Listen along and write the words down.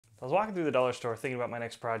I was walking through the dollar store thinking about my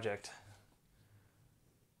next project.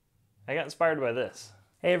 I got inspired by this.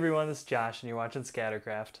 Hey everyone, this is Josh and you're watching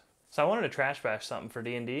Scattercraft. So I wanted to trash bash something for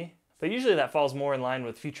D&D, but usually that falls more in line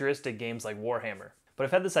with futuristic games like Warhammer. But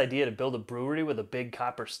I've had this idea to build a brewery with a big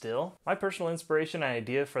copper still. My personal inspiration and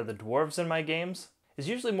idea for the dwarves in my games is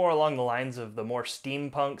usually more along the lines of the more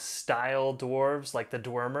steampunk style dwarves like the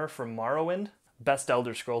Dwemer from Morrowind. Best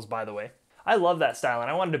Elder Scrolls, by the way. I love that style and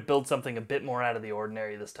I wanted to build something a bit more out of the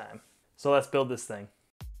ordinary this time. So let's build this thing.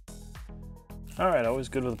 Alright, always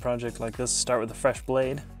good with a project like this. Start with a fresh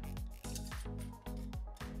blade.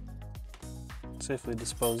 Safely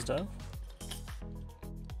disposed of.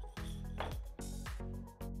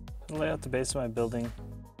 Lay out the base of my building.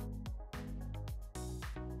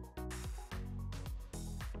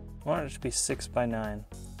 I wanted it to be 6 by 9.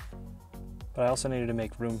 But I also needed to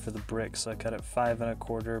make room for the bricks, so I cut it 5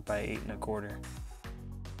 1/4 by 8 1/4.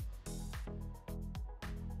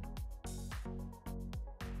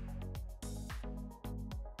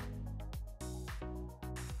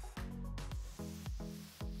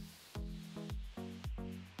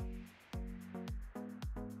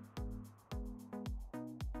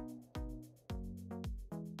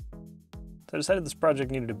 So I decided this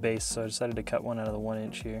project needed a base, so I decided to cut one out of the 1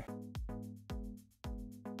 inch here.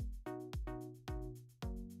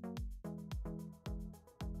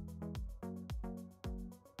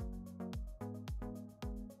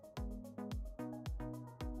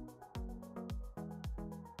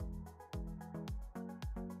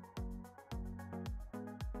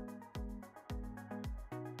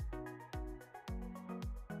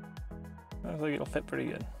 Looks like it'll fit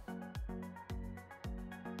pretty good.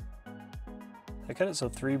 I cut it so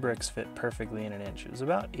 3 bricks fit perfectly in 1 inch. It was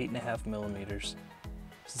about 8.5 millimeters,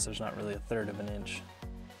 since there's not really 1/3 of an inch.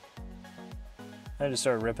 I just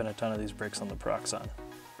started ripping a ton of these bricks on the Proxon.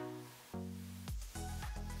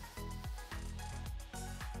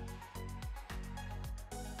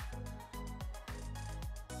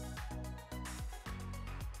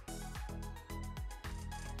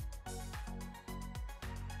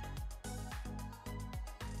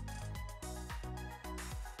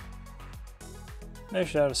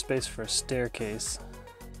 Measured out a space for a staircase.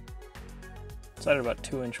 Decided about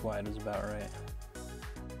 2 inch wide was about right.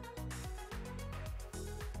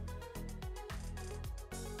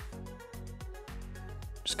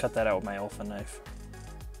 Just cut that out with my alpha knife.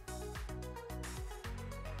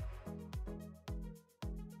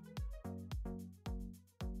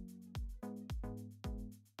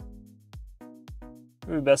 It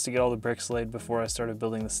would be best to get all the bricks laid before I started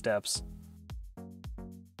building the steps.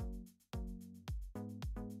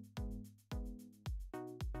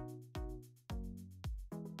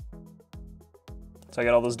 So I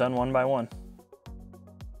got all those done one by one.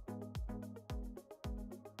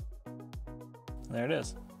 There it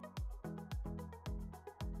is.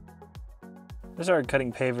 I started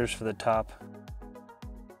cutting pavers for the top.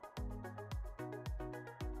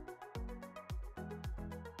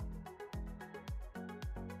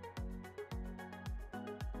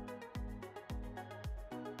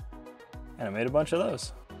 And I made a bunch of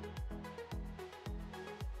those.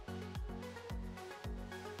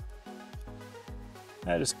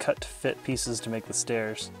 I just cut to fit pieces to make the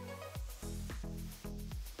stairs.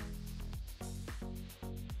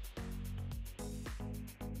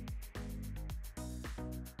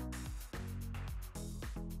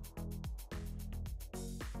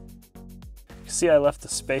 You see I left the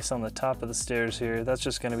space on the top of the stairs here. That's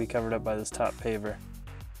just going to be covered up by this top paver.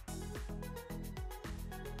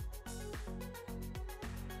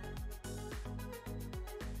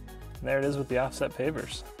 And there it is with the offset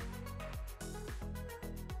pavers.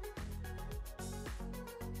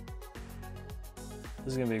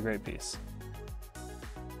 This is going to be a great piece.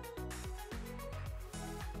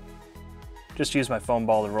 Just use my foam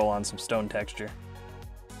ball to roll on some stone texture.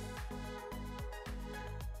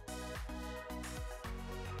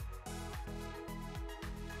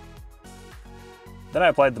 Then I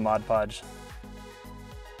applied the Mod Podge.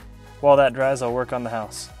 While that dries, I'll work on the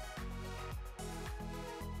house.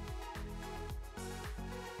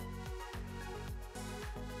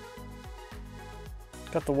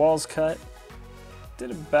 Got the walls cut. Did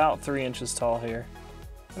about 3 inches tall here.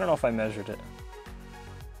 I don't know if I measured it.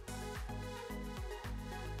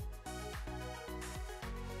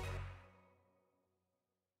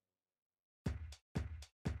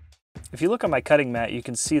 If you look on my cutting mat, you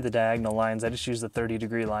can see the diagonal lines. I just used the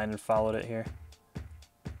 30-degree line and followed it here.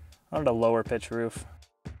 I wanted a lower pitch roof.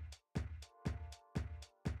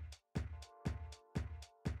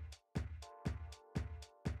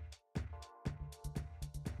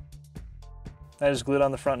 I just glued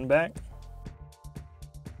on the front and back.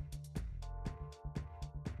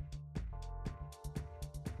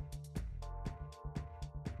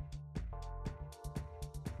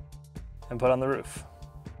 and put on the roof.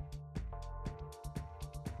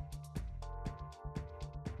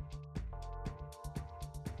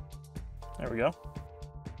 There we go.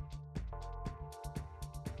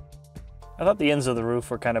 I thought the ends of the roof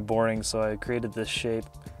were kind of boring, so I created this shape.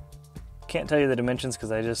 Can't tell you the dimensions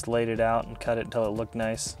because I just laid it out and cut it until it looked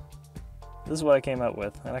nice. This is what I came up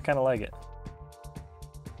with, and I kind of like it.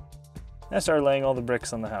 I started laying all the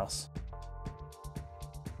bricks on the house.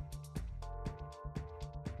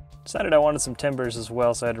 Decided I wanted some timbers as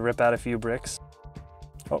well, so I had to rip out a few bricks.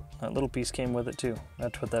 Oh, that little piece came with it too. I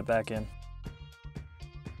have to put that back in.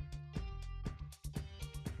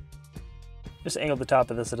 Just angled the top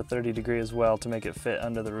of this at a 30 degree as well to make it fit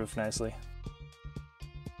under the roof nicely.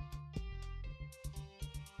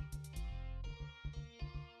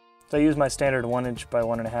 So I used my standard 1 inch by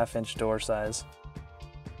 1.5 inch door size.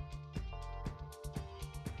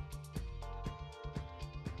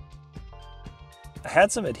 I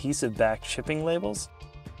had some adhesive backed shipping labels.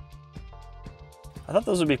 I thought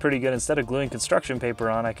those would be pretty good. Instead of gluing construction paper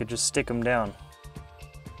on, I could just stick them down.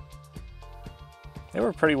 They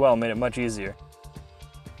worked pretty well, made it much easier.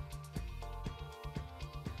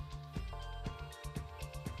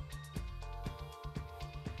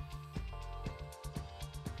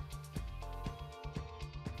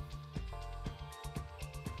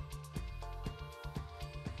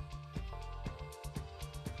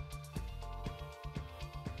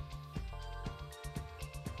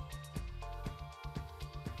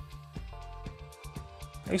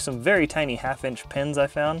 I used some very tiny 1/2 inch pins I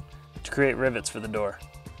found to create rivets for the door.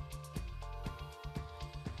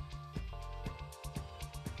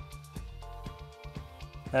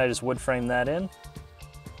 Then I just wood frame that in.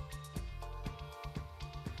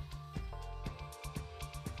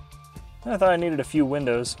 And I thought I needed a few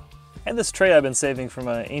windows. And this tray I've been saving from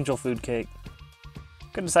an angel food cake.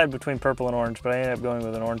 Couldn't decide between purple and orange, but I ended up going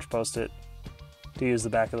with an orange post-it to use the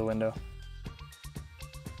back of the window.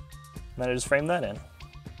 And then I just framed that in.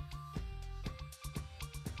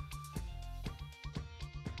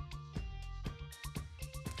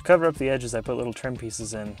 To cover up the edges, I put little trim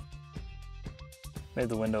pieces in. Made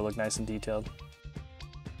the window look nice and detailed.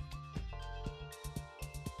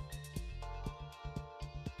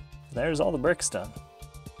 There's all the bricks done.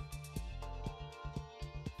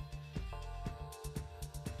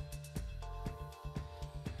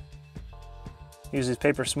 Use these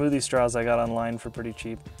paper smoothie straws I got online for pretty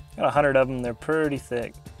cheap. Got 100 of them, they're pretty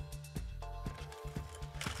thick.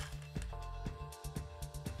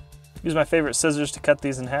 Use my favorite scissors to cut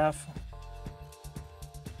these in half.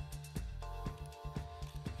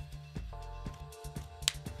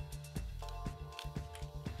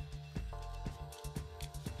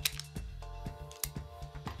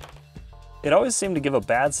 It always seemed to give a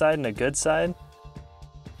bad side and a good side.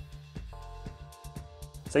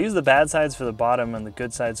 So I use the bad sides for the bottom and the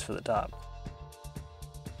good sides for the top.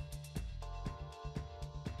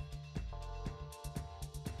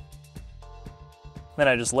 Then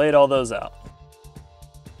I just laid all those out.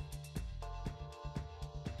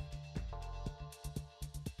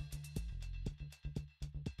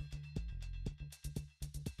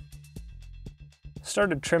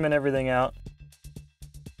 Started trimming everything out.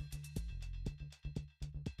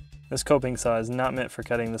 This coping saw is not meant for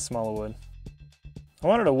cutting this small of wood. I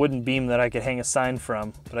wanted a wooden beam that I could hang a sign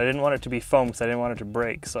from, but I didn't want it to be foam because I didn't want it to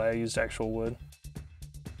break, so I used actual wood.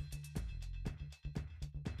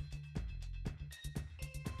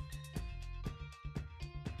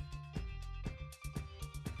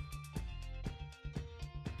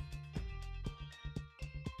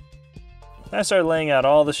 I started laying out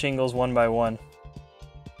all the shingles one by one.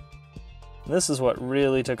 This is what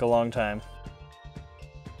really took a long time.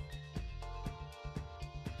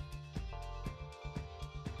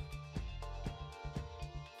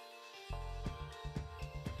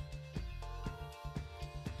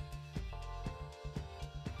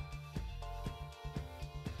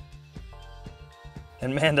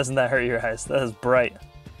 And man, doesn't that hurt your eyes. That is bright.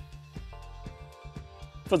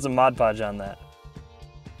 Put some Mod Podge on that.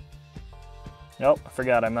 Nope, I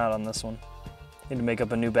forgot I'm out on this one. Need to make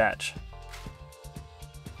up a new batch.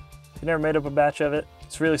 If you never made up a batch of it,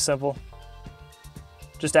 it's really simple.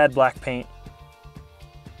 Just add black paint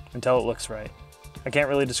until it looks right. I can't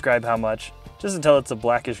really describe how much, just until it's a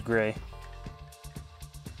blackish gray.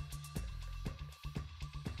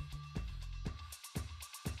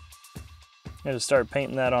 I just start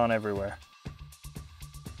painting that on everywhere.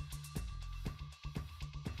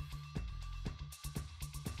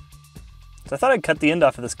 So I thought I'd cut the end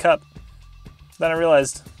off of this cup. Then I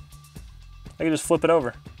realized I could just flip it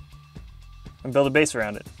over and build a base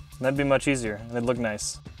around it. And that'd be much easier and it'd look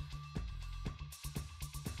nice.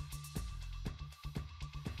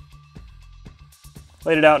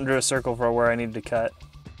 Laid it out and drew a circle for where I needed to cut.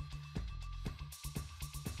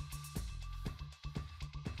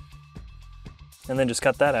 And then just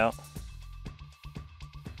cut that out.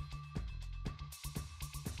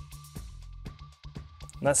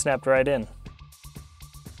 And that snapped right in.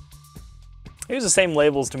 I used the same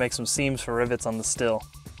labels to make some seams for rivets on the still.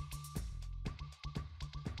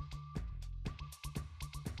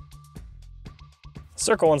 The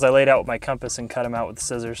circle ones I laid out with my compass and cut them out with the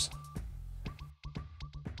scissors.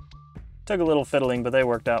 Took a little fiddling, but they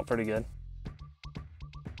worked out pretty good.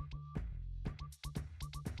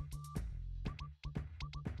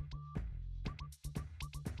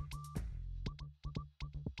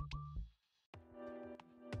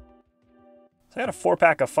 So I got a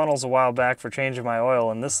 4-pack of funnels a while back for changing my oil,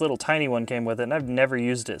 and this little tiny one came with it, and I've never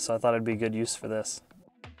used it, so I thought it'd be good use for this.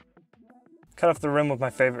 Cut off the rim with my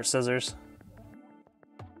favorite scissors.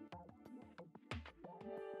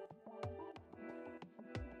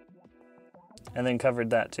 And then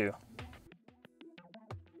covered that too.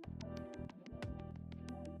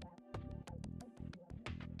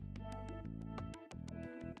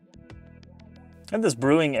 I have this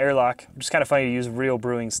brewing airlock, which is kind of funny to use real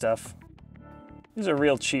brewing stuff. These are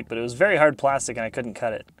real cheap, but it was very hard plastic and I couldn't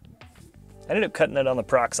cut it. I ended up cutting it on the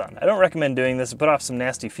Proxon. I don't recommend doing this. It put off some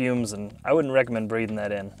nasty fumes and I wouldn't recommend breathing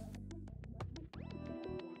that in.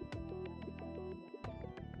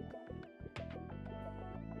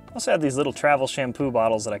 I also had these little travel shampoo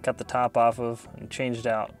bottles that I cut the top off of and changed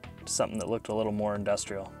out to something that looked a little more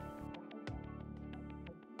industrial.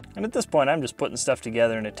 And at this point I'm just putting stuff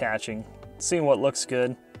together and attaching, seeing what looks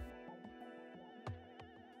good.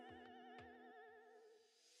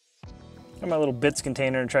 Got my little bits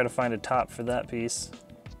container and try to find a top for that piece.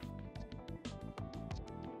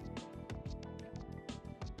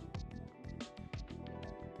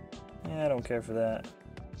 Yeah, I don't care for that.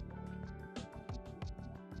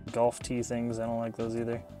 Golf tee things, I don't like those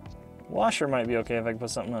either. Washer might be okay if I can put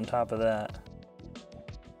something on top of that.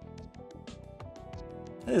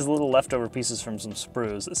 These little leftover pieces from some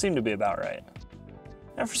sprues that seem to be about right.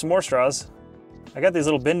 Now for some more straws. I got these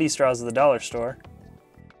little bendy straws at the dollar store.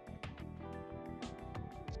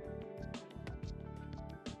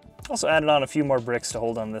 Also added on a few more bricks to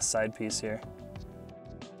hold on this side piece here.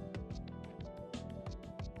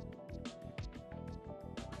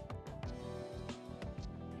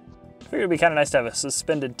 I figured it'd be kind of nice to have a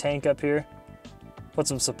suspended tank up here. Put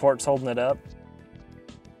some supports holding it up.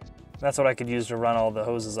 That's what I could use to run all the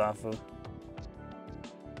hoses off of.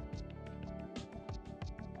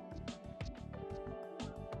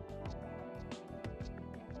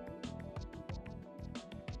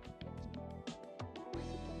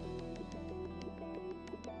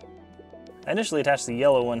 I initially attached the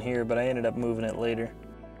yellow one here, but I ended up moving it later.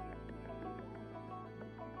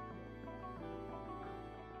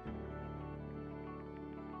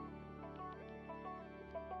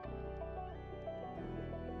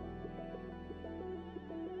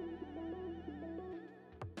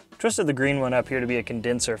 Twisted the green one up here to be a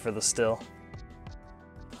condenser for the still.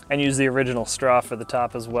 And use the original straw for the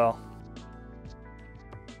top as well.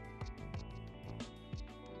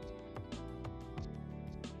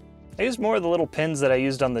 I used more of the little pins that I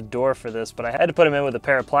used on the door for this, but I had to put them in with a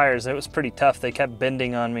pair of pliers and it was pretty tough. They kept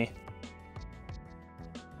bending on me.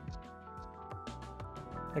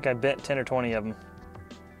 I think I bent 10 or 20 of them.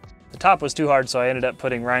 The top was too hard, so I ended up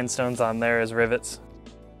putting rhinestones on there as rivets.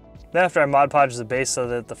 Then after I Mod Podged the base so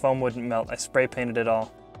that the foam wouldn't melt, I spray painted it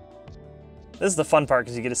all. This is the fun part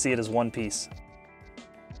because you get to see it as one piece.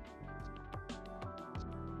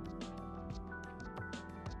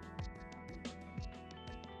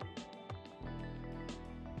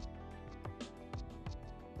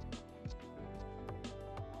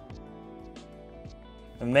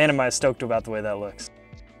 And man, am I stoked about the way that looks.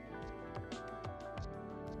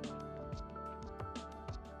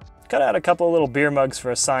 Cut out a couple of little beer mugs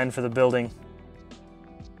for a sign for the building.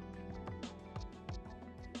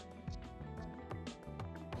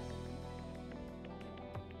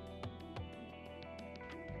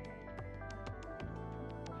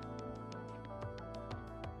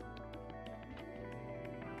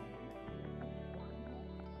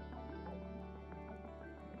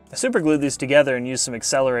 I super glued these together and used some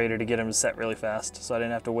accelerator to get them to set really fast, so I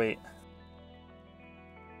didn't have to wait.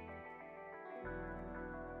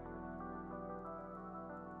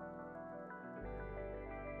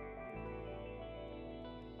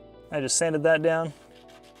 I just sanded that down.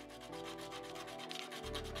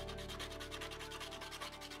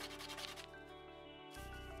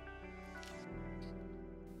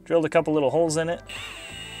 Drilled a couple little holes in it.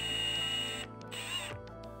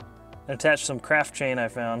 And attached some craft chain I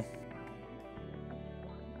found.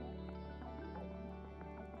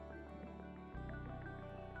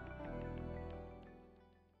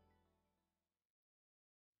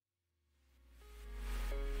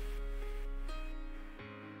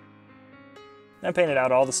 I painted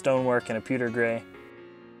out all the stonework in a pewter gray.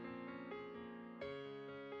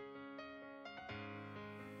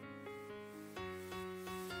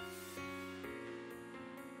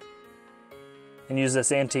 And use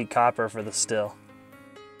this antique copper for the still.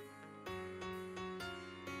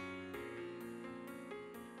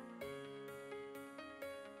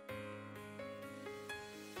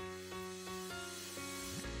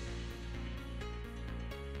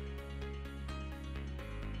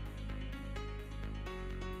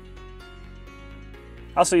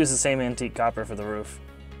 I also use the same antique copper for the roof.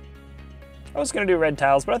 I was going to do red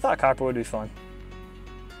tiles, but I thought copper would be fun.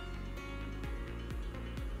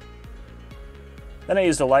 Then I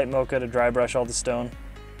used a light mocha to dry brush all the stone.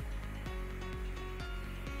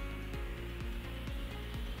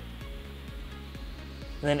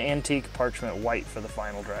 And then antique parchment white for the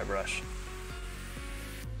final dry brush.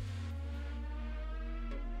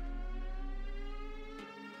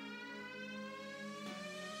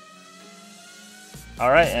 All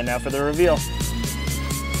right, and now for the reveal.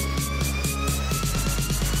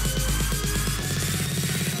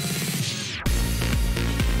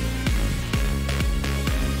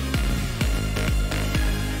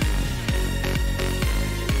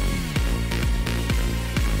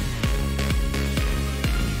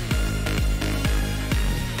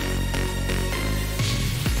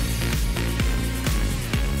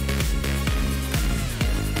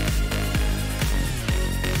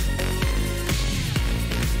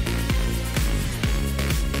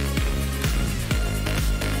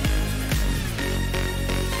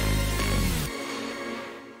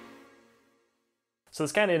 So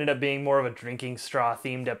this kind of ended up being more of a drinking straw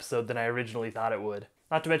themed episode than I originally thought it would.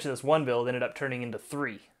 Not to mention this one build ended up turning into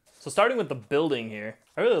 3. So starting with the building here,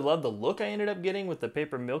 I really love the look I ended up getting with the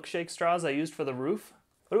paper milkshake straws I used for the roof,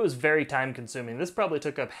 but it was very time consuming. This probably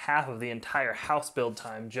took up half of the entire house build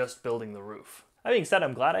time just building the roof. That being said,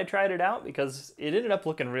 I'm glad I tried it out because it ended up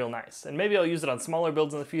looking real nice, and maybe I'll use it on smaller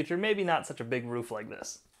builds in the future, maybe not such a big roof like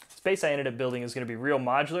this. Space I ended up building is going to be real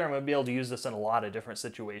modular. I'm going to be able to use this in a lot of different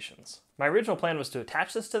situations. My original plan was to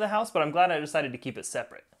attach this to the house, but I'm glad I decided to keep it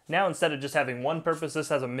separate. Now instead of just having one purpose, this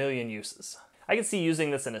has a million uses. I can see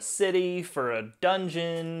using this in a city, for a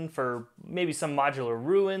dungeon, for maybe some modular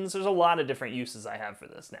ruins. There's a lot of different uses I have for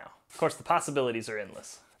this now. Of course, the possibilities are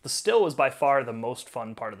endless. The still was by far the most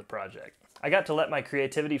fun part of the project. I got to let my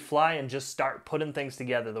creativity fly and just start putting things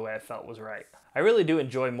together the way I felt was right. I really do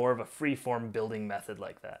enjoy more of a free-form building method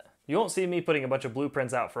like that. You won't see me putting a bunch of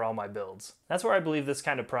blueprints out for all my builds. That's where I believe this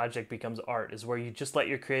kind of project becomes art, is where you just let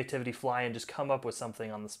your creativity fly and just come up with something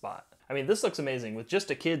on the spot. I mean, this looks amazing with just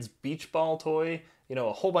a kid's beach ball toy, you know,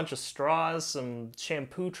 a whole bunch of straws, some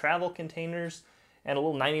shampoo travel containers, and a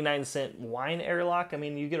little 99-cent wine airlock. I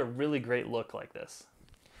mean, you get a really great look like this.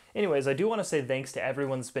 Anyways, I do want to say thanks to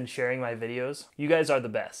everyone that's been sharing my videos. You guys are the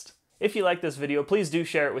best. If you like this video, please do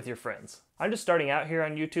share it with your friends. I'm just starting out here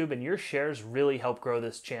on YouTube, and your shares really help grow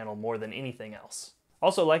this channel more than anything else.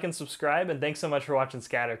 Also, like and subscribe, and thanks so much for watching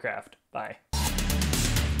Scattercraft. Bye.